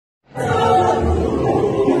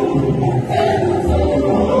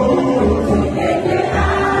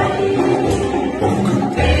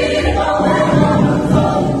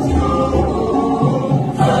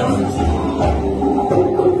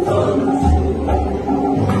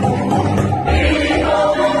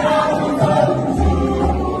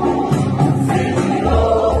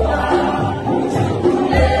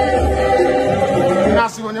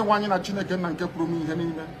na Chineke na nke pụrụ m ihe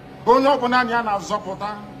niile. Onye ọ bụ naanị ya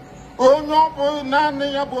na-azọpụta. Onye ọ bụ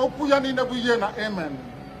naanị ya bụ okwu ya niile bụ ihe na amen.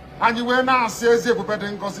 Anyị wee na-asị ezi ebube dị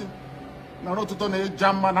ngọzi na n'ụtụtụ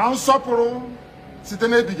na-eja mma na nsọpụrụ site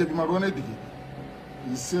n'ebighị ebi ma ruo n'ebighị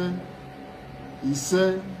ebi. Ise,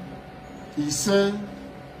 ise, ise.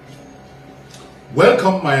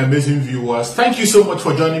 Welcome, my amazing viewers. Thank you so much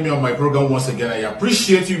for joining me on my program once again. I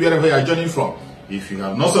appreciate you wherever you are joining from. If you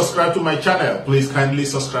have not subscribed to my channel, please kindly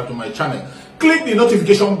subscribe to my channel. Click the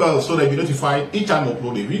notification bell so that you'll be notified each time I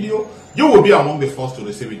upload a video. You will be among the first to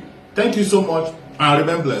receive it. Thank you so much and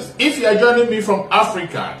remain blessed. If you are joining me from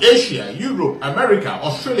Africa, Asia, Europe, America,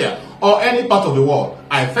 Australia, or any part of the world,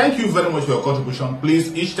 I thank you very much for your contribution.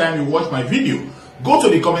 Please, each time you watch my video, go to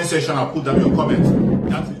the comment section and put down your comment.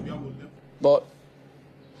 That is where we'll live. But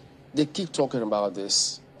they keep talking about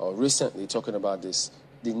this, or recently talking about this,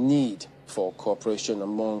 the need for cooperation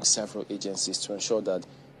among several agencies to ensure that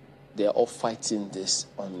they are all fighting this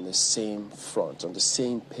on the same front, on the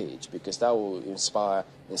same page, because that will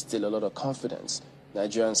instill a lot of confidence.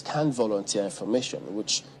 Nigerians can volunteer information,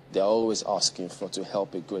 which they're always asking for, to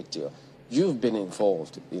help a great deal. You've been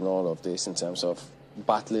involved in all of this in terms of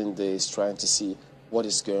battling this, trying to see what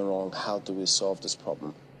is going wrong, how do we solve this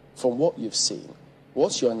problem. From what you've seen,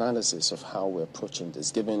 what's your analysis of how we're approaching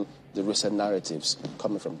this, given the recent narratives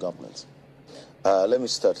coming from government? Let me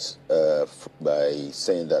start by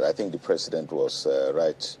saying that I think the president was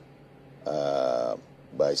right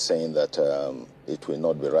by saying that it will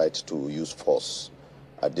not be right to use force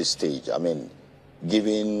at this stage. I mean,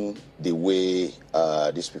 given the way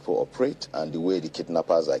these people operate and the way the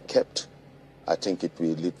kidnappers are kept, I think it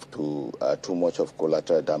will lead to too much of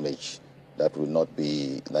collateral damage that will not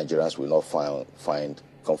be, Nigerians will not find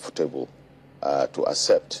comfortable to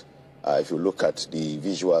accept. If you look at the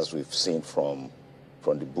visuals we've seen from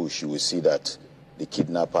the bush, you will see that the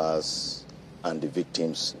kidnappers and the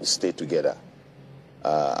victims stay together.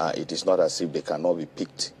 It is not as if they cannot be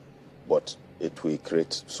picked, but it will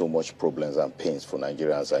create so much problems and pains for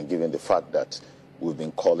Nigerians. And given the fact that we've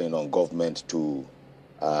been calling on government to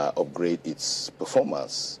upgrade its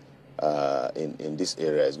performance in this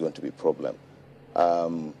area, is going to be a problem.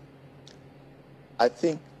 I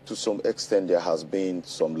think to some extent there has been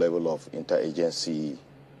some level of interagency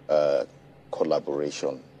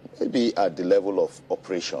collaboration, maybe at the level of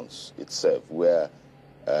operations itself, where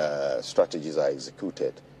strategies are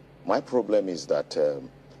executed. My problem is that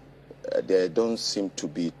there don't seem to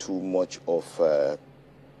be too much of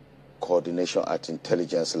coordination at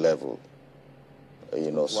intelligence level.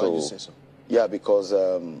 You know, Why do you say so? Yeah, because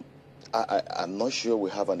I'm not sure we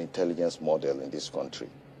have an intelligence model in this country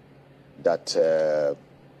that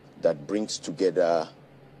that brings together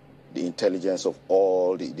the intelligence of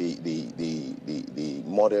all the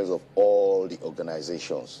models of all the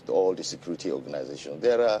organizations, all the security organizations.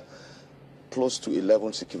 There are close to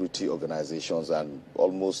 11 security organizations, and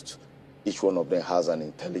almost each one of them has an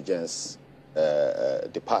intelligence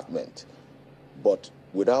department. But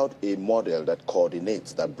without a model that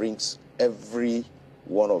coordinates, that brings every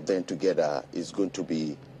one of them together, is going to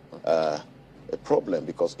be a problem,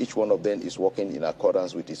 because each one of them is working in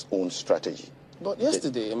accordance with its own strategy. But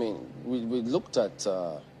yesterday, I mean, we looked at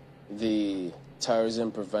the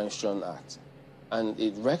Terrorism Prevention Act, and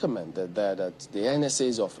it recommended that the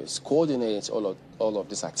NSA's office coordinates all of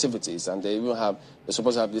these activities, and they're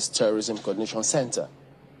supposed to have this Terrorism Coordination Center.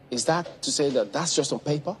 Is that to say that that's just on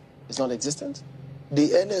paper? It's not existent? The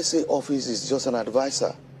NSA office is just an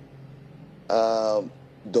advisor.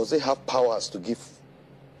 Does it have powers to give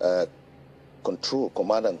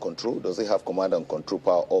command and control? Does it have command and control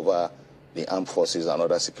power over the armed forces and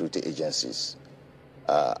other security agencies?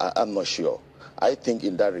 I'm not sure. I think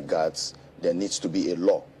in that regards, there needs to be a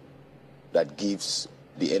law that gives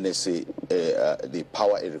the NSA the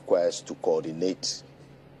power it requires to coordinate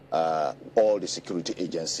all the security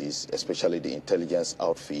agencies, especially the intelligence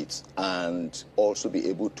outfits, and also be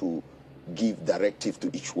able to give directive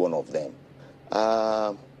to each one of them.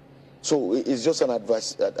 So it's just an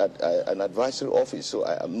advisory office. So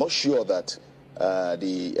I'm not sure that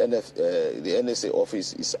the NSA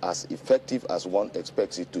office is as effective as one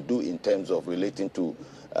expects it to do in terms of relating to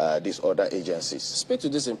these other agencies. Speak to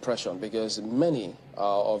this impression, because many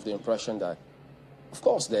are of the impression that, of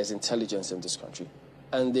course, there's intelligence in this country,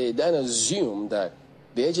 and they then assume that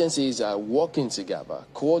the agencies are working together,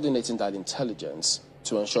 coordinating that intelligence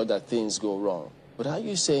to ensure that things go wrong. But are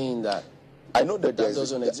you saying that I know that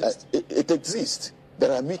doesn't exist? It exists.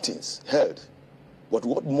 There are meetings held, but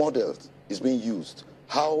what model is being used?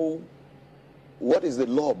 What is the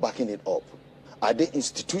law backing it up? Are they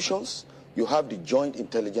institutions? You have the Joint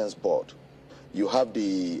Intelligence Board. You have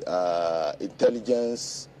the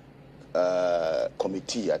intelligence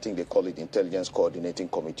committee. I think they call it intelligence coordinating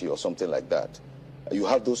committee or something like that. You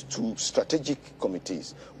have those two strategic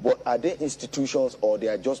committees. But are they institutions, or they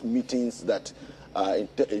are just meetings that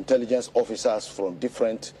intelligence officers from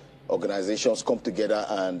different organizations come together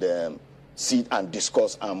and sit and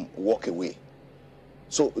discuss and walk away?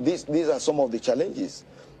 So these are some of the challenges.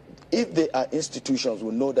 If they are institutions,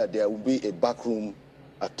 we know that there will be a backroom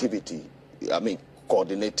activity. I mean,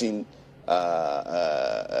 coordinating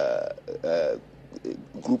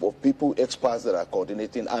group of people, experts that are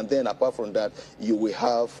coordinating, and then apart from that, you will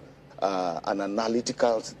have an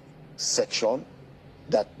analytical section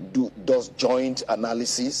that does joint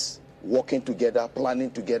analysis, working together,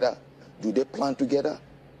 planning together. Do they plan together?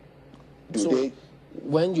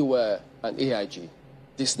 When you were an AIG,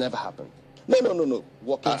 this never happened? No.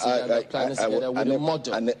 Working together, planning together with a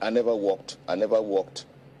model. I never worked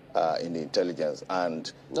in the intelligence,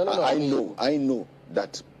 and I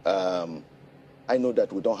know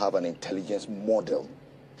that we don't have an intelligence model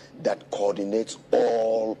that coordinates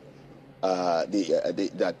all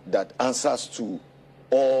that answers to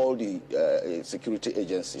all the security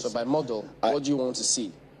agencies. So by model, what do you want to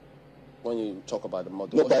see when you talk about the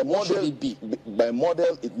model? No, what should it be? By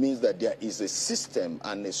model, it means that there is a system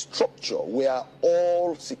and a structure where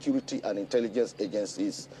all security and intelligence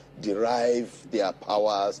agencies derive their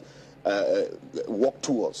powers, work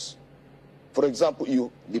towards. For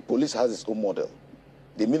example, the police has its own model,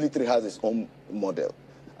 the military has its own model,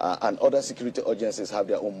 and other security agencies have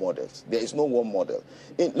their own models. There is no one model.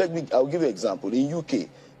 I'll give you an example. In UK,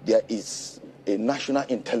 there is a national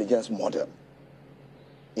intelligence model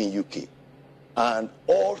in UK, and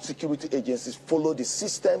all security agencies follow the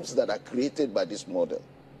systems that are created by this model.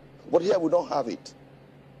 But here we don't have it.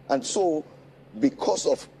 And so, because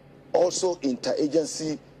of also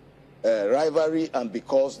interagency rivalry, and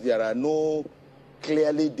because there are no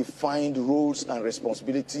clearly defined roles and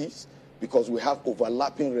responsibilities, because we have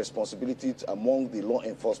overlapping responsibilities among the law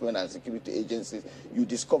enforcement and security agencies, you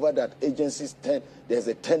discover that agencies there's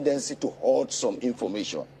a tendency to hoard some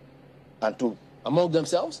information and to... Among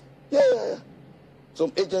themselves? Yeah.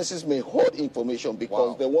 Some agencies may hoard information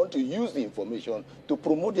because they want to use the information to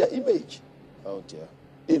promote their image. Oh dear.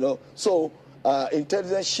 So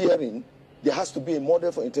intelligence sharing, there has to be a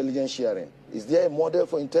model for intelligence sharing. Is there a model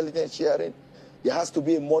for intelligence sharing? There has to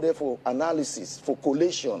be a model for analysis, for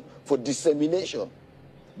collation, for dissemination.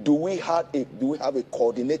 Do we have a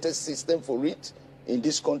coordinated system for it in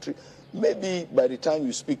this country? Maybe by the time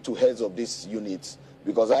you speak to heads of these units,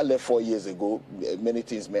 because I left 4 years ago, many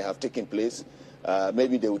things may have taken place.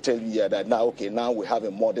 Maybe they will tell you that now we have a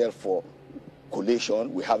model for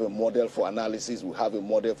collation, we have a model for analysis, we have a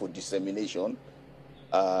model for dissemination,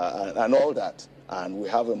 and all that, and we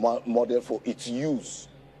have a model for its use.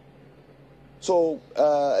 So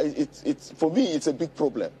for me, it's a big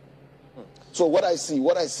problem. So what I see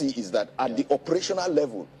is that at the operational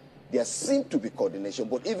level, there seems to be coordination,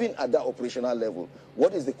 but even at that operational level,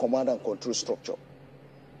 what is the command and control structure?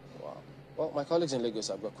 Wow. Well, my colleagues in Lagos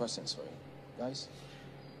have got questions for you. Guys?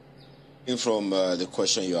 From the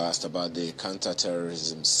question you asked about the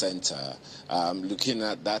counterterrorism center, looking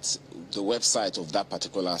at that, the website of that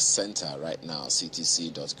particular center right now,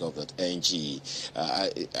 ctc.gov.ng,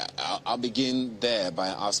 I'll begin there by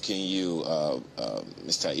asking you,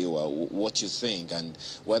 Mr. Iwa, what you think and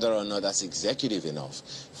whether or not that's executive enough.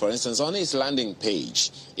 For instance, on its landing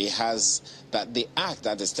page, it has that the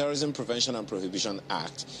Terrorism Prevention and Prohibition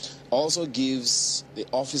Act, also gives the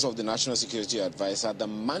Office of the National Security Advisor the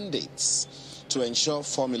mandates to ensure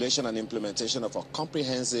formulation and implementation of a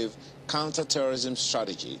comprehensive counterterrorism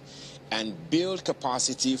strategy and build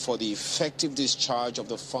capacity for the effective discharge of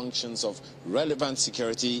the functions of relevant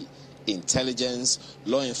security, intelligence,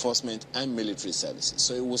 law enforcement, and military services.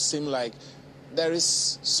 So it would seem like there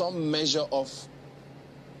is some measure of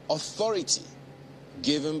authority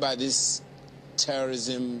given by this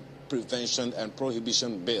terrorism Prevention and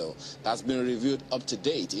Prohibition Bill that's been reviewed up to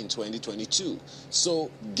date in 2022. So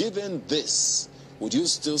given this, would you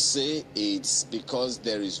still say it's because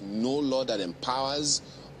there is no law that empowers,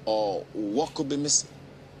 or what could be missing?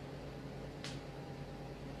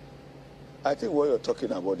 I think what you're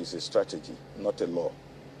talking about is a strategy, not a law.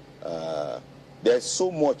 There's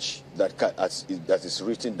so much that is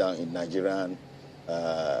written down in Nigerian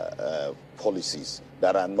policies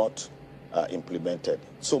that are not implemented.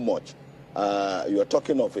 So much. You are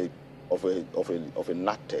talking of a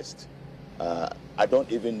NAC test. I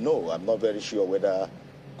don't even know. I'm not very sure whether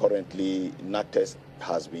currently NAC test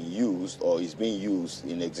has been used or is being used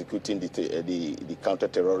in executing the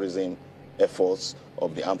counterterrorism efforts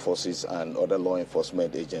of the armed forces and other law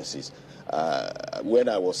enforcement agencies. When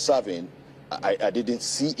I was serving, I didn't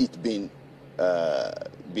see it being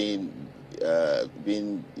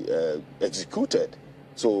executed.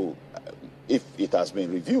 So if it has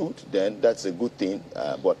been reviewed, then that's a good thing.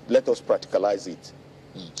 But let us practicalize it.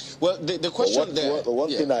 Well, the question one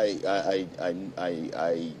thing I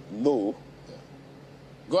know.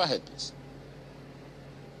 Go ahead, please.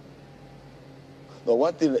 No,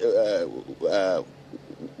 one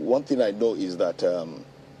thing I know is that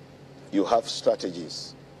you have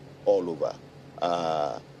strategies all over.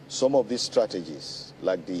 Some of these strategies,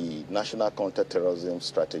 like the National Counter-Terrorism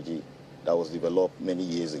Strategy that was developed many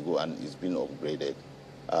years ago and is being upgraded,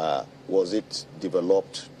 was it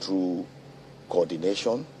developed through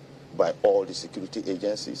coordination by all the security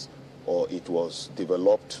agencies, or it was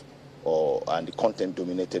developed and the content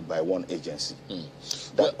dominated by one agency?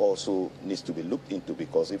 That also needs to be looked into,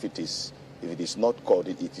 because if it is not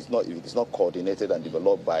coordinated and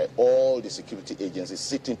developed by all the security agencies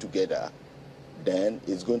sitting together, then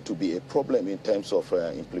it's going to be a problem in terms of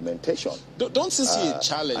implementation. Don't you see a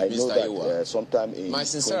challenge, I know Mr. that sometime in my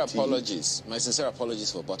sincere apologies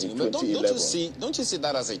for butting in. Don't you see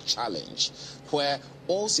that as a challenge, where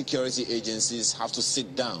all security agencies have to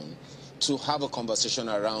sit down to have a conversation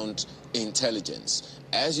around intelligence?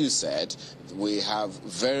 As you said, we have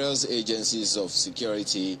various agencies of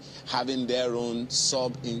security having their own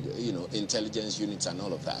intelligence units and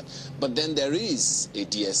all of that. But then there is a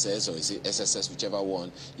DSS, or is it SSS, whichever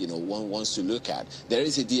one one wants to look at. There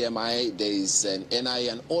is a DMI, there is an NI,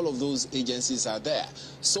 and all of those agencies are there.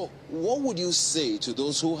 So what would you say to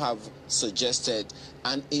those who have suggested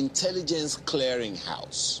an intelligence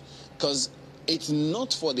clearinghouse? Because it's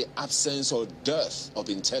not for the absence or dearth of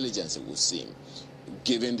intelligence, it would seem,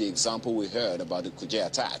 given the example we heard about the Kuje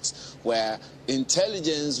attacks, where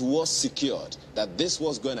intelligence was secured that this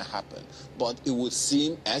was going to happen, but it would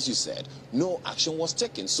seem, as you said, no action was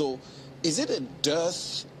taken. So is it a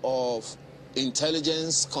dearth of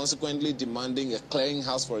intelligence consequently demanding a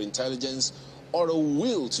clearinghouse for intelligence, or a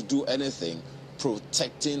will to do anything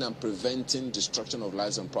protecting and preventing destruction of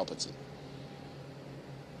lives and property?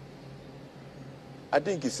 I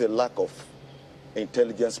think it's a lack of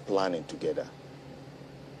intelligence planning together,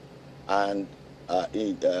 and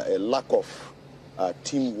a lack of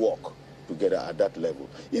teamwork together at that level.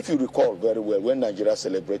 If you recall very well, when Nigeria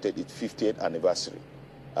celebrated its 50th anniversary,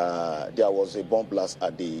 there was a bomb blast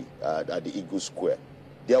at the Eagle Square.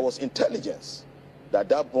 There was intelligence that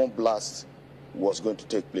bomb blast was going to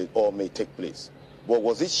take place or may take place. But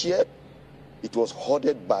was it shared? It was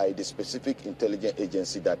hoarded by the specific intelligence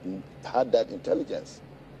agency that had that intelligence.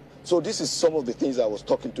 So this is some of the things I was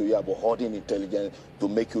talking to you about, hoarding intelligence to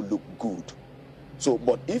make you look good. So,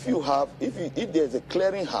 but if there's a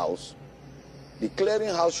clearinghouse, the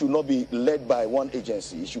clearinghouse should not be led by one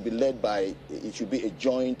agency. It should be a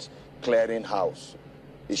joint clearinghouse.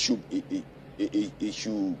 It should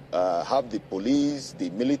have the police,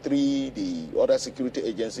 the military, the other security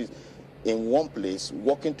agencies in one place,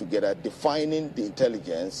 working together, defining the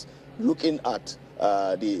intelligence, looking at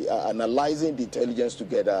analyzing the intelligence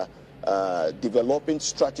together, developing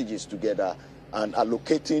strategies together, and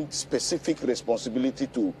allocating specific responsibility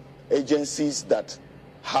to agencies that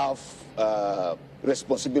have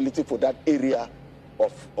responsibility for that area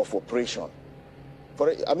of operation.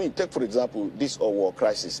 Take for example this war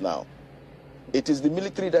crisis now. It is the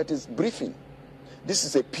military that is briefing. This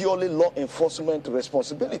is a purely law enforcement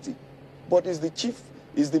responsibility. But it's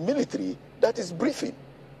the military that is briefing.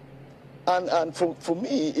 And for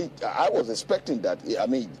me, I was expecting that,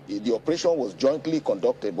 the operation was jointly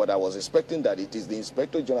conducted, but I was expecting that it is the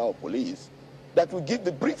Inspector General of Police that will give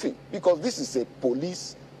the briefing, because this is a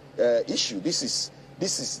police issue. This is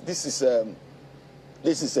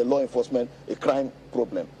a law enforcement, a crime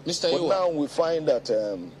problem. But now we find that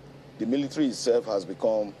the military itself has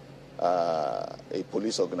become a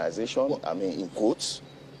police organization, in quotes.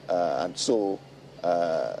 And so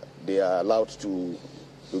they are allowed to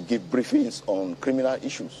give briefings on criminal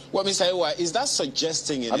issues. Well, Mr. Ewa, is that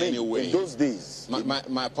suggesting in any way... in those days...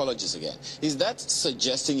 My apologies again. Is that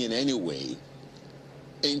suggesting in any way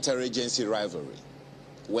interagency rivalry,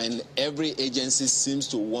 when every agency seems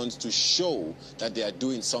to want to show that they are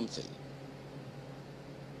doing something?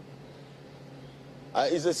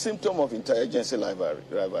 It's a symptom of interagency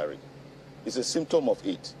rivalry. It's a symptom of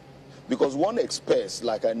it. Because one expects,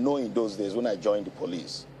 like I know in those days when I joined the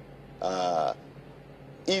police,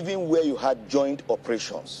 even where you had joint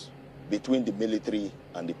operations between the military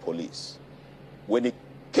and the police, when it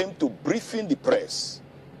came to briefing the press,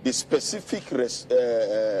 the specific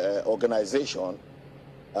organization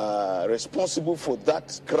responsible for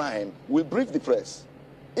that crime will brief the press,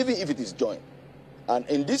 even if it is joint. And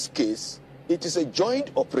in this case, it is a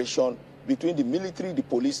joint operation between the military, the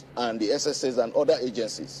police, and the SSS and other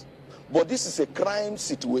agencies. But this is a crime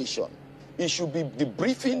situation. It should be, the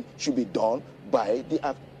briefing should be done by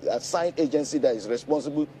the assigned agency that is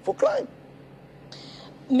responsible for crime.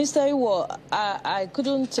 Mr. Iwo, I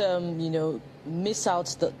couldn't, miss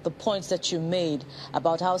out the points that you made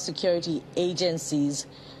about how security agencies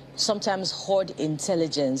sometimes hoard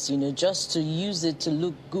intelligence, just to use it to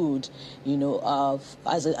look good,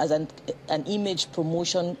 as an image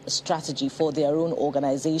promotion strategy for their own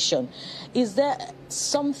organization. Is there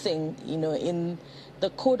something, in the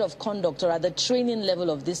code of conduct or at the training level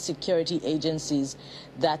of these security agencies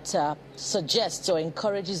that suggests or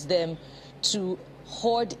encourages them to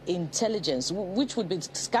hoard intelligence, which would be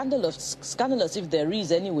scandalous if there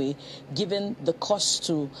is anyway, given the cost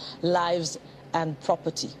to lives and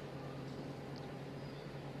property?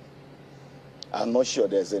 I'm not sure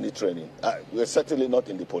there's any training. We're certainly not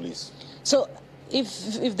in the police. So,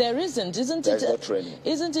 if there isn't there's it? No training.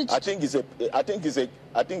 Isn't it? I think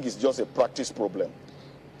it's just a practice problem.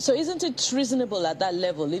 So, isn't it reasonable at that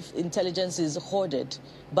level if intelligence is hoarded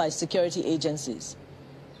by security agencies?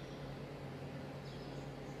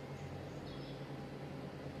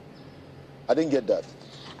 I didn't get that.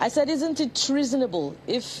 I said, isn't it reasonable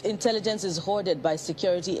if intelligence is hoarded by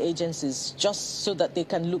security agencies just so that they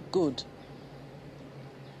can look good?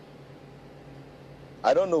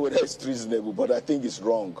 I don't know whether it's reasonable, but I think it's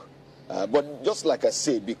wrong. But just like I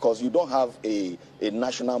said, because you don't have a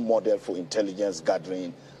national model for intelligence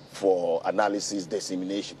gathering, for analysis,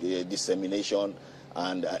 dissemination,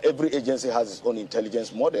 and every agency has its own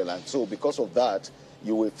intelligence model. And so because of that,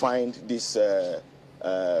 you will find these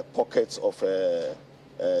pockets of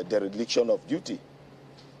dereliction of duty.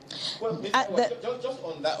 Well,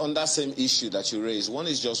 just on that same issue that you raised, one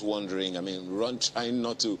is just wondering, trying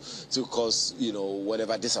not to cause,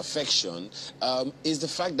 whatever disaffection, is the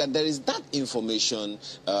fact that there is that information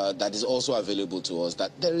that is also available to us,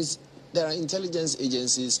 that there are intelligence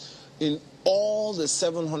agencies in all the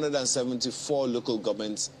 774 local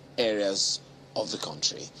government areas of the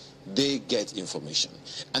country. They get information.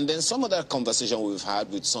 And then some of that conversation we've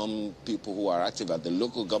had with some people who are active at the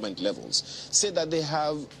local government levels say that they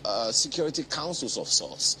have security councils of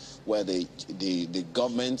sorts, where the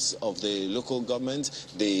government of the local government,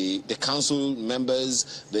 the council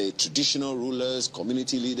members, the traditional rulers,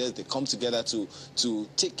 community leaders, they come together to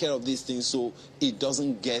take care of these things so it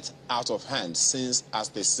doesn't get out of hand, since, as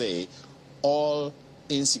they say, all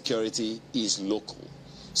insecurity is local.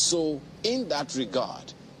 So in that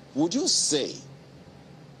regard, would you say,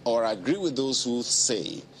 or agree with those who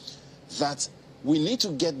say, that we need to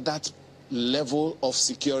get that level of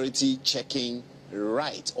security checking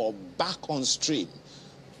right or back on stream,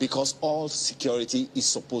 because all security is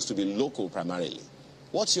supposed to be local primarily?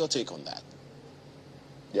 What's your take on that?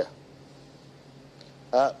 Yeah.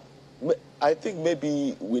 I think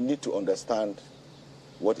maybe we need to understand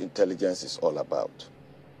what intelligence is all about,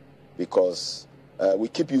 because we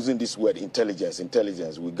keep using this word intelligence.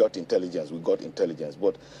 We got intelligence.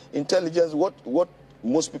 But intelligence, what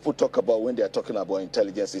most people talk about when they are talking about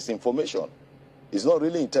intelligence is information. It's not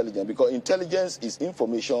really intelligence, because intelligence is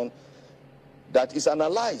information that is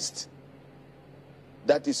analyzed,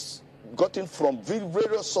 that is gotten from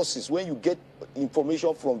various sources. When you get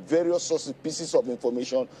information from various sources, pieces of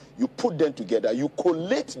information, you put them together, you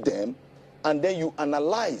collate them, and then you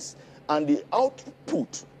analyze. And the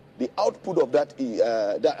output of that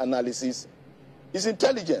analysis is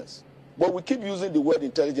intelligence. But we keep using the word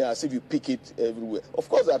intelligence as if you pick it everywhere. Of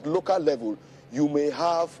course, at local level, you may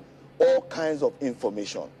have all kinds of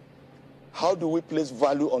information. How do we place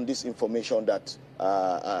value on this information that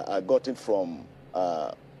are gotten from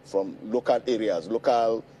local areas,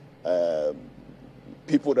 local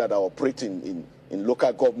people that are operating in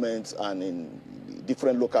local governments and in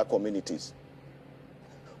different local communities?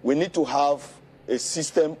 We need to have a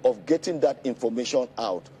system of getting that information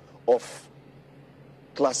out, of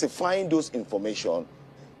classifying those information,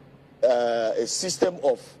 a system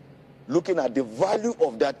of looking at the value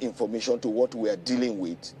of that information to what we are dealing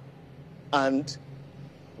with, and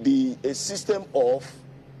a system of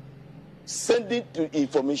sending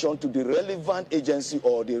information to the relevant agency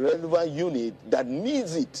or the relevant unit that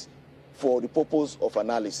needs it for the purpose of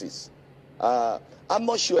analysis. I'm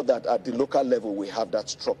not sure that at the local level we have that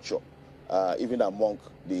structure. Even among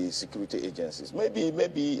the security agencies.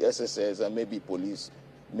 Maybe SSS and maybe police,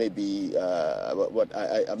 but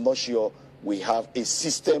I'm not sure we have a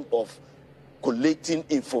system of collecting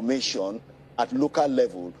information at local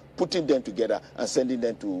level, putting them together and sending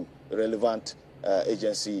them to a relevant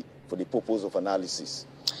agency for the purpose of analysis.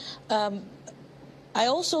 I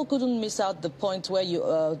also couldn't miss out the point where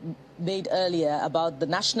you made earlier about the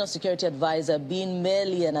National Security Advisor being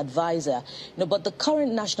merely an advisor. But the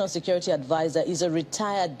current National Security Advisor is a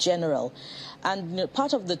retired general. And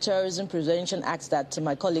part of the Terrorism Prevention Act that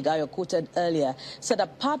my colleague Ayo quoted earlier said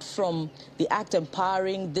apart from the act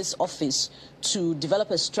empowering this office to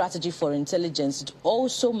develop a strategy for intelligence, it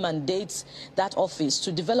also mandates that office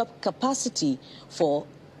to develop capacity for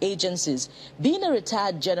agencies. Being a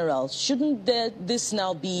retired general, shouldn't this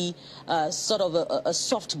now be sort of a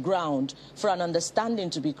soft ground for an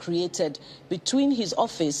understanding to be created between his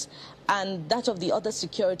office and that of the other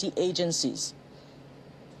security agencies?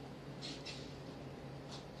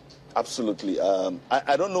 Absolutely.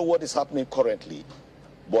 I don't know what is happening currently,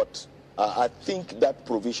 but I think that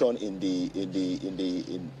provision in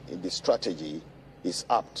the strategy is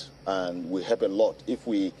apt and will help a lot if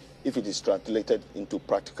it is translated into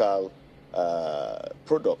practical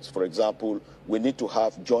products. For example, we need to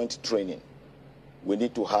have joint training. We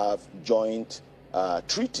need to have joint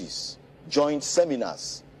treaties, joint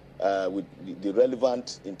seminars with the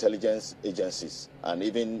relevant intelligence agencies and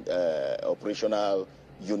even operational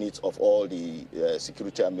units of all the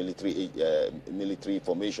security and military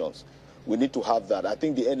formations. We need to have that. I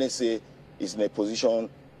think the NSA is in a position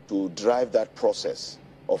to drive that process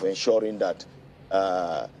of ensuring that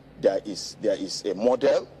there is a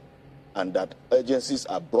model and that agencies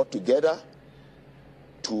are brought together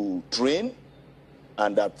to train,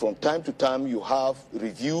 and that from time to time you have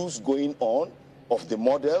reviews going on of the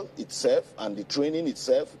model itself and the training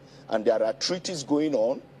itself, and there are treaties going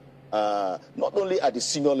on not only at the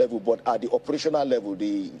senior level but at the operational level,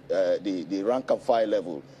 the rank and file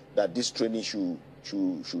level, that this training should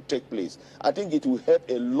take place. I think it will help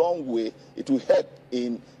a long way. It will help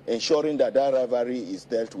in ensuring that that rivalry is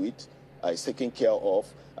dealt with, is taken care of,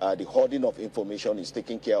 the hoarding of information is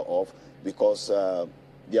taken care of, because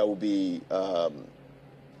there will be a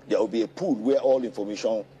pool where all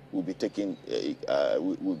information will be taken,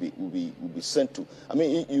 will be sent to. I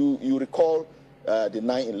mean, you recall the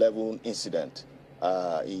 9/11 incident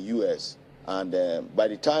in U.S. and by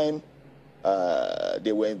the time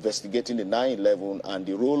they were investigating the 9/11 and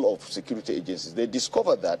the role of security agencies, they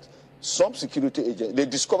discovered that some security agents, they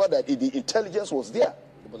discovered that the intelligence was there.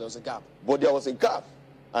 But there was a gap. But there was a gap.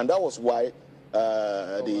 And that was why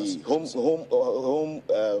the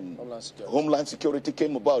Homeland Security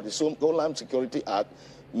came about. The Homeland Security Act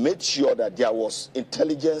made sure that there was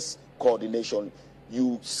intelligence coordination.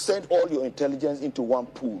 You send all your intelligence into one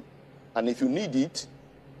pool. And if you need it...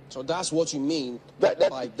 So that's what you mean by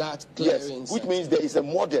that clearing? Yes, which means there is a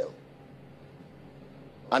model.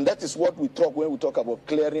 And that is what we talk when we talk about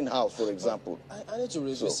clearing house, for example. I need to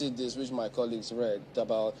revisit this, which my colleagues read,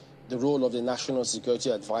 about the role of the National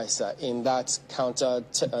Security Advisor in that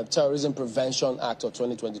Counter-Terrorism Prevention Act of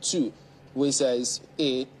 2022, which says,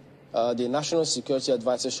 the National Security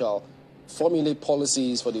Advisor shall formulate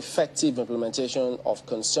policies for the effective implementation of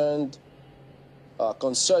concerted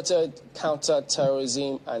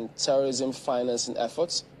counter-terrorism and terrorism financing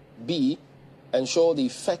efforts. B, ensure the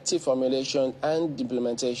effective formulation and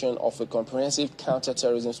implementation of a comprehensive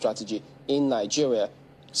counter-terrorism strategy in Nigeria.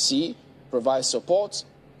 C, provide support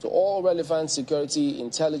to all relevant security,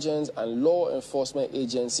 intelligence, and law enforcement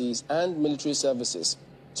agencies and military services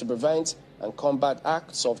to prevent and combat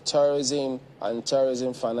acts of terrorism and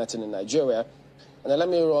terrorism financing in Nigeria. And then let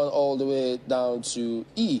me run all the way down to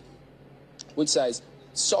E, which says,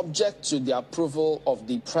 subject to the approval of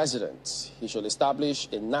the President, he shall establish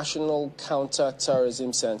a national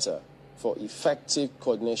counter-terrorism center for effective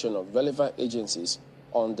coordination of relevant agencies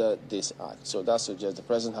under this act. So that suggests the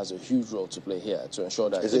President has a huge role to play here to ensure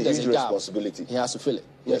that it's a huge responsibility. He has to fill it.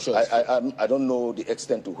 Yes, I don't know the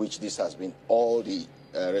extent to which this has been, all the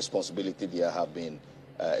responsibility there have been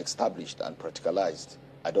established and practicalized.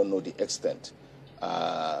 I don't know the extent.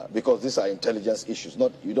 Because these are intelligence issues.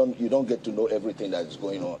 You don't get to know everything that is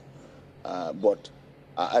going on. But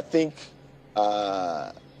I think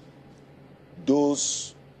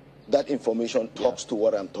that information talks to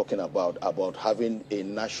what I'm talking about having a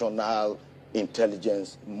national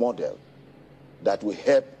intelligence model that will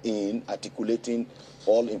help in articulating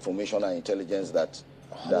all information and intelligence that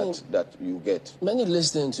you get. Many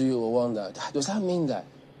listening to you will wonder, does that mean that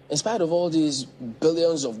in spite of all these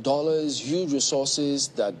billions of dollars, huge resources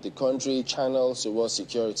that the country channels towards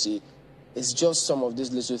security, it's just some of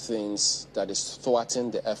these little things that is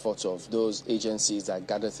thwarting the efforts of those agencies that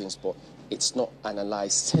gather things, but it's not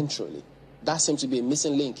analyzed centrally? That seems to be a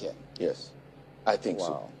missing link here. Yes, I think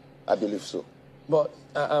so. I believe so. But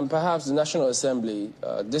perhaps the National Assembly,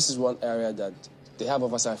 this is one area that they have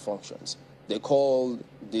oversight functions. They call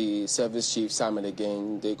the service chiefs time and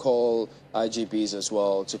again. They call IGPs as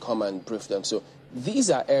well to come and brief them. So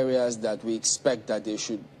these are areas that we expect that they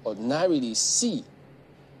should ordinarily see.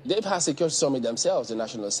 They've had security summit themselves, the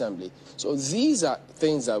National Assembly. So these are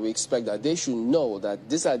things that we expect that they should know that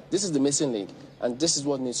this is the missing link and this is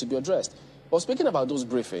what needs to be addressed. But speaking about those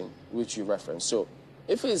briefing, which you referenced, so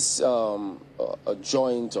if it's a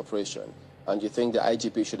joint operation and you think the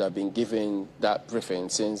IGP should have been given that briefing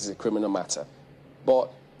since it's a criminal matter,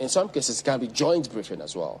 but in some cases it can be joint briefing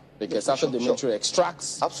as well, because after the military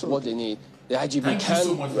extracts what they need, the IGP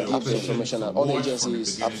can give the information at all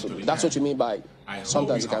agencies. Absolutely. That's what you mean by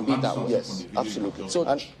sometimes it can be that way. Yes, absolutely. So,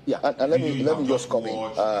 and let me just come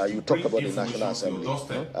in. You talked about the National Assembly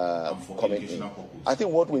coming in. I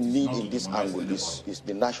think what we need in this angle is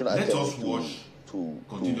the National Assembly to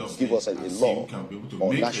give us a law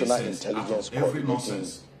or national intelligence coordinating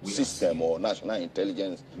system or national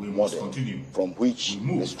intelligence model from which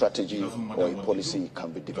a strategy or a policy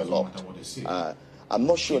can be developed. I'm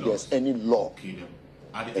not sure there's any law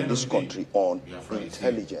in this country on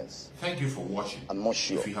intelligence. Thank you for watching. I'm not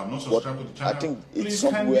sure. If you have not But subscribed to the channel, I think it's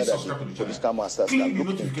somewhere that the political masters can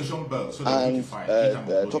look into. And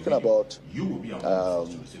talking about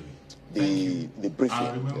the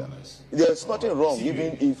briefing, there's nothing wrong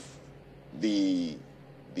even if the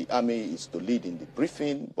army is to lead in the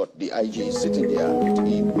briefing, but the IG is sitting there with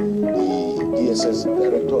him, the DSS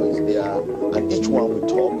director is there, and each one will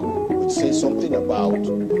talk, would say something about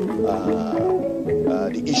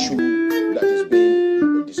the issue